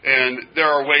 And there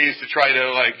are ways to try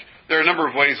to, there are a number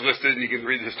of ways listed, and you can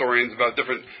read the historians about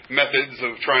different methods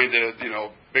of trying to,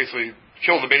 basically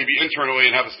kill the baby internally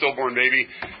and have a stillborn baby,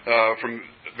 from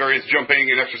various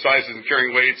jumping and exercises and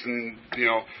carrying weights and,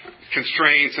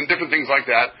 constraints and different things like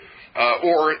that,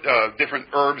 or different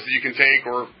herbs that you can take,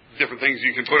 or different things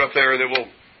you can put up there that will,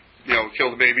 kill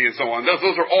the baby and so on.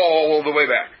 Those are all the way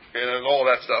back, and all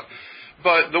that stuff.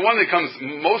 But the one that comes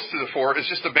most to the fore is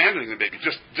just abandoning the baby,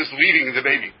 just leaving the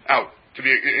baby out to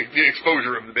be the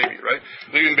exposure of the baby, right?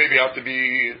 Leaving the baby out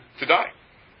to die.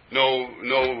 No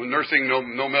nursing,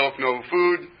 no milk, no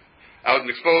food, out and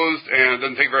exposed, and it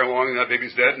doesn't take very long, and that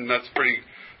baby's dead. And that's a pretty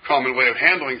common way of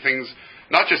handling things,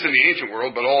 not just in the ancient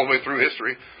world, but all the way through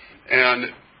history.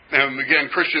 And again,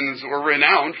 Christians were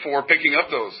renowned for picking up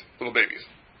those little babies,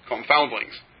 called them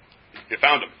foundlings. You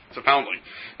found them. It's a foundling.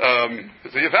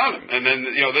 So you found them, and then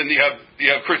then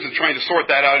you have Christians trying to sort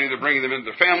that out, either bringing them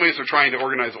into their families or trying to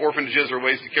organize orphanages or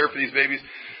ways to care for these babies.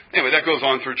 Anyway, that goes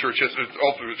on through church history,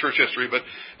 all through church history. But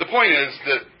the point is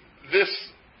that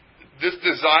this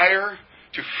desire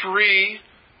to free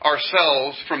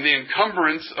ourselves from the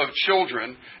encumbrance of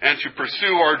children and to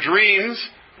pursue our dreams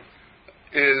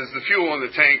is the fuel in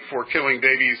the tank for killing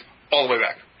babies all the way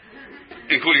back,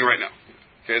 including right now.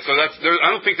 Okay, so I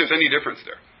don't think there's any difference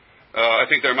there. I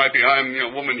think there might be,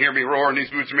 woman, hear me roar, and these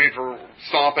boots are made for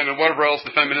stomping, and whatever else,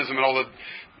 the feminism and all of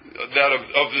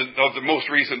the most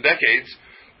recent decades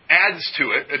adds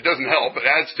to it. It doesn't help, it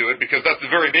adds to it, because that's the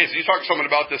very basis. You talk to someone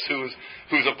about this who's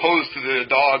opposed to the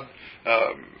Dodd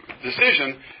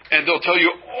decision, and they'll tell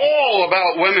you all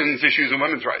about women's issues and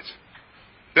women's rights.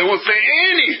 They won't say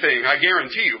anything, I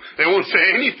guarantee you, they won't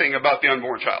say anything about the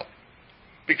unborn child,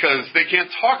 because they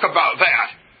can't talk about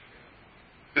that.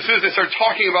 As soon as they start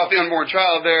talking about the unborn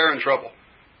child, they're in trouble.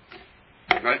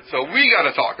 Right? So we got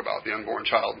to talk about the unborn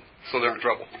child, so they're in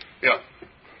trouble. Yeah.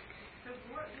 So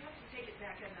we have to take it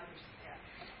back another step.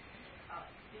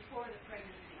 Before the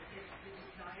pregnancy, is the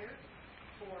desire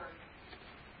for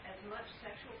as much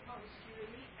sexual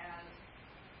promiscuity as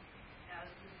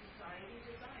the society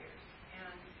desires.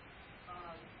 And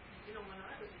when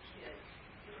I was a kid,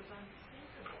 it was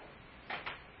unthinkable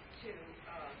to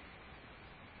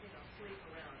sleep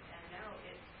around, and now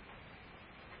it's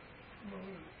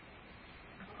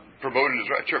promoted is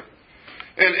right, sure.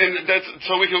 And that's,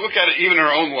 so we can look at it even in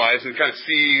our own lives and kind of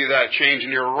see that change,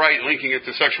 and you're right, linking it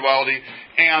to sexuality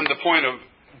and the point of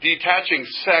detaching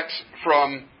sex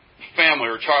from family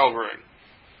or child rearing.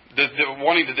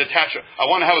 Wanting to detach it. I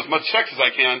want to have as much sex as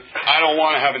I can. I don't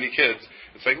want to have any kids.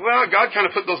 It's like, well, God kind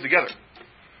of put those together.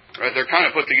 Right? They're kind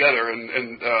of put together,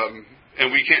 and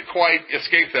we can't quite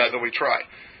escape that, though we try.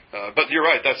 But you're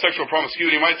right, that sexual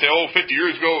promiscuity, you might say, 50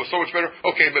 years ago it was so much better.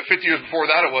 Okay, but 50 years before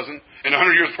that it wasn't, and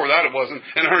 100 years before that it wasn't,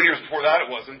 and 100 years before that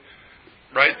it wasn't.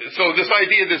 Right? So this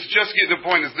idea, the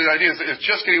point is, the idea is it's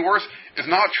just getting worse is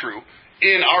not true.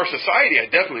 In our society,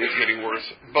 it definitely is getting worse.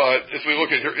 But if we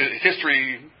look at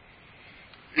history,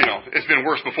 it's been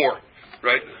worse before.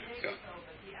 Right?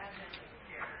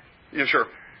 Yeah,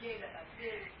 sure.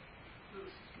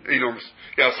 Enormous.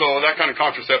 Yeah, so that kind of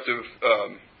contraceptive,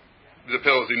 the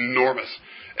pill is enormous,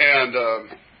 and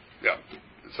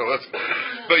so that's.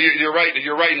 But you're right.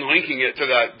 You're right in linking it to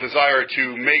that desire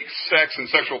to make sex and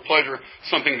sexual pleasure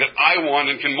something that I want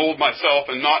and can mold myself,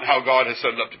 and not how God has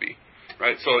set it up to be.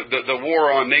 Right. So the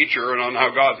war on nature and on how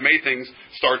God's made things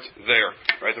starts there.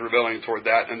 Right. The rebellion toward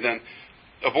that, and then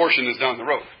abortion is down the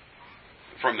road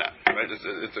from that. Right.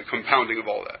 It's a compounding of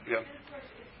all that. Yeah. And of course,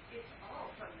 it's all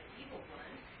from the evil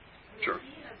one. Sure.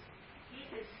 He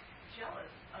is jealous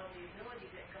of the ability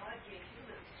that God gave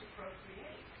humans to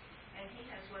procreate, and he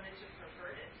has wanted to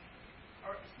pervert it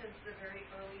or since the very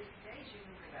earliest days, you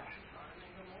can go back to Sodom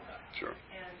and Gomorrah. Sure.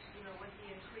 And, with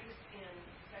the increase in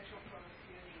sexual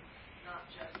promiscuity, not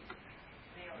just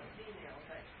male and female,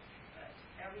 but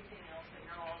everything else, and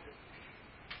now all this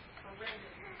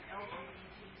horrendous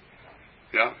LGBT stuff.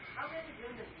 Yeah. How many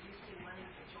women do you see wanting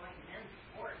to join men's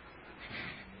sports?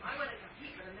 I want to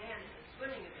compete with a man in a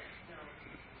swimming event. No.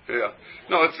 Yeah.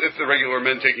 No, it's the regular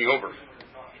men taking over.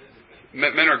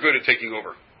 Men are good at taking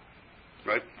over,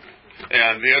 right?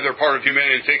 And the other part of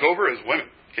humanity to take over is women,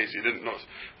 in case you didn't notice.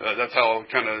 That's how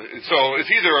so it's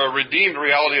either a redeemed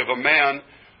reality of a man,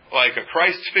 like a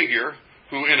Christ figure,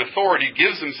 who in authority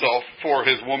gives himself for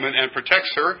his woman and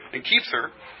protects her and keeps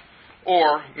her,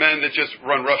 or men that just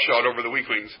run roughshod over the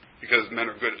weaklings, because men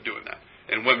are good at doing that.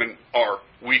 And women are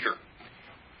weaker,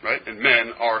 right? And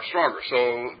men are stronger.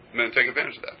 So men take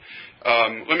advantage of that.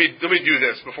 Let me do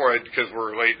this because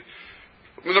we're late.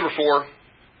 Number 4,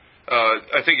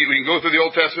 I think we can go through the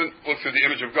Old Testament, look through the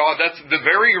image of God. That's the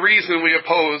very reason we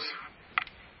oppose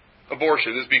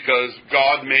abortion, is because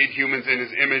God made humans in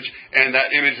His image, and that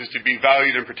image is to be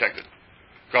valued and protected.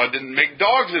 God didn't make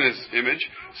dogs in His image,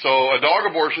 so a dog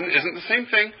abortion isn't the same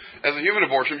thing as a human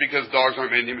abortion, because dogs aren't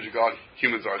made in the image of God,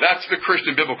 humans are. That's the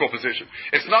Christian biblical position.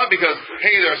 It's not because,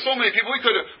 hey, there are so many people,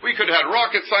 we could have had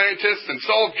rocket scientists and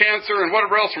solved cancer and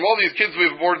whatever else from all these kids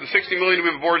we've aborted, the 60 million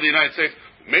we've aborted in the United States.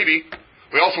 Maybe.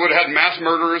 We also would have had mass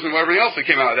murderers and everything else that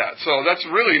came out of that. So that's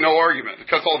really no argument. It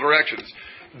cuts all directions.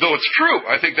 Though it's true.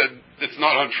 I think that it's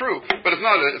not untrue, but it's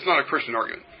not a Christian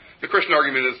argument. The Christian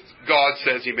argument is God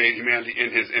says He made humanity in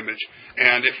His image.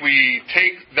 And if we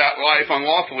take that life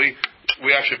unlawfully,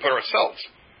 we actually put ourselves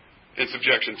in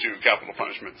subjection to capital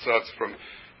punishment. So that's from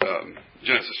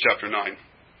Genesis chapter 9.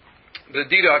 The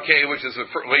Didache, which is a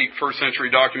late first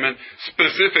century document,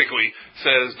 specifically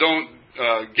says don't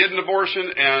get an abortion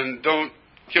and don't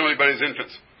kill anybody's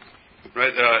infants.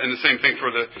 Right? And the same thing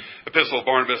for the Epistle of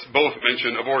Barnabas. Both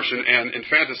mention abortion and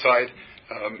infanticide,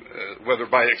 whether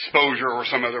by exposure or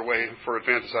some other way for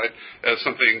infanticide, as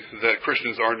something that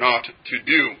Christians are not to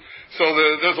do. So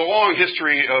there's a long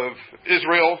history of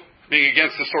Israel being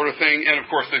against this sort of thing, and of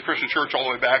course the Christian church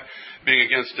all the way back being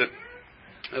against it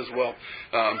as well.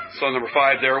 So number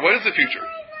 5 there. What is the future?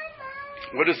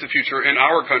 What is the future in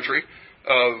our country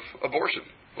of abortion?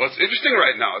 Well, it's interesting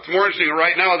right now. It's more interesting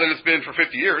right now than it's been for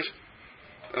 50 years.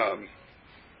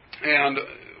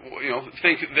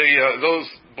 Think those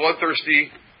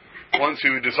bloodthirsty ones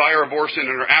who desire abortion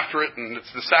and are after it, and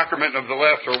it's the sacrament of the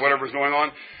left or whatever's going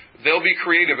on, they'll be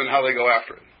creative in how they go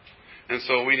after it. And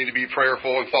so we need to be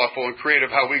prayerful and thoughtful and creative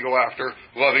how we go after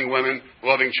loving women,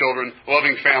 loving children,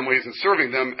 loving families, and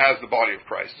serving them as the body of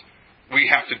Christ.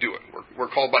 We have to do it. We're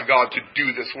called by God to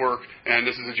do this work, and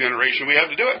this is a generation we have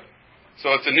to do it.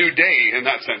 So it's a new day in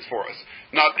that sense for us.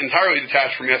 Not entirely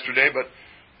detached from yesterday, but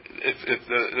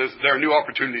there are new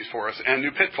opportunities for us and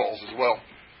new pitfalls as well.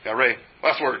 Yeah, Ray,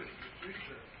 last word.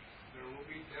 There will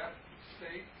be death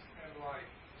states and life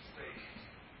states.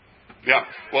 Yeah,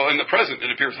 well, in the present, it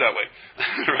appears that way,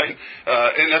 right?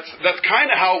 And that's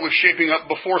kind of how it was shaping up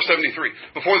before 73.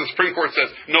 Before the Supreme Court says,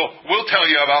 no, we'll tell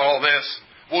you about all this.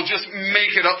 We'll just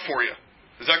make it up for you.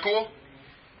 Is that cool?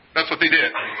 That's what they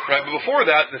did, right? But before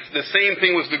that, the same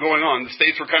thing was going on. The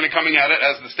states were kind of coming at it,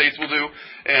 as the states will do,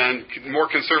 and more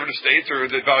conservative states, or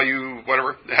that value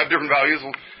whatever, they have different values,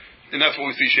 and that's what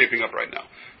we see shaping up right now.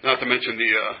 Not to mention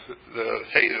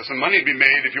hey, there's some money to be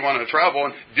made if you want to travel,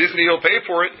 and Disney will pay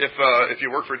for it if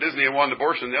you work for Disney and want an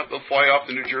abortion. They'll fly you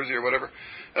off to New Jersey or whatever.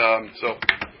 So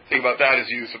think about that as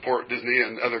you support Disney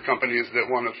and other companies that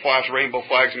want to flash rainbow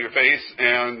flags in your face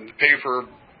and pay for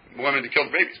women to kill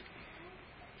the babies.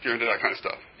 If you're into that kind of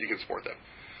stuff, you can support that.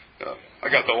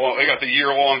 I got the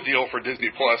year-long deal for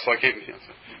Disney Plus, so I can't. I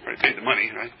already paid the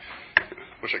money. Right?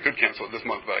 Wish I could cancel it this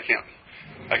month, but I can't.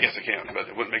 I guess I can, but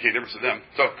it wouldn't make any difference to them.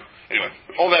 So anyway,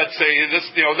 all that to say,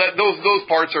 those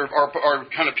parts are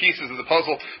kind of pieces of the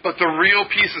puzzle. But the real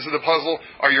pieces of the puzzle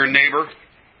are your neighbor,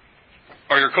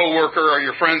 are your coworker, are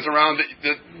your friends around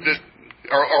that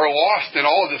are lost in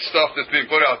all of this stuff that's being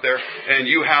put out there, and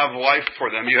you have life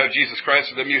for them. You have Jesus Christ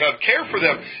for them. You have care for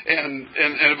them, and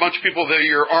a bunch of people that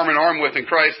you're arm in arm with in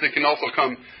Christ that can also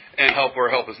come and help where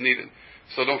help is needed.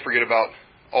 So don't forget about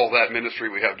all that ministry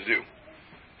we have to do.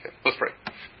 Okay, let's pray.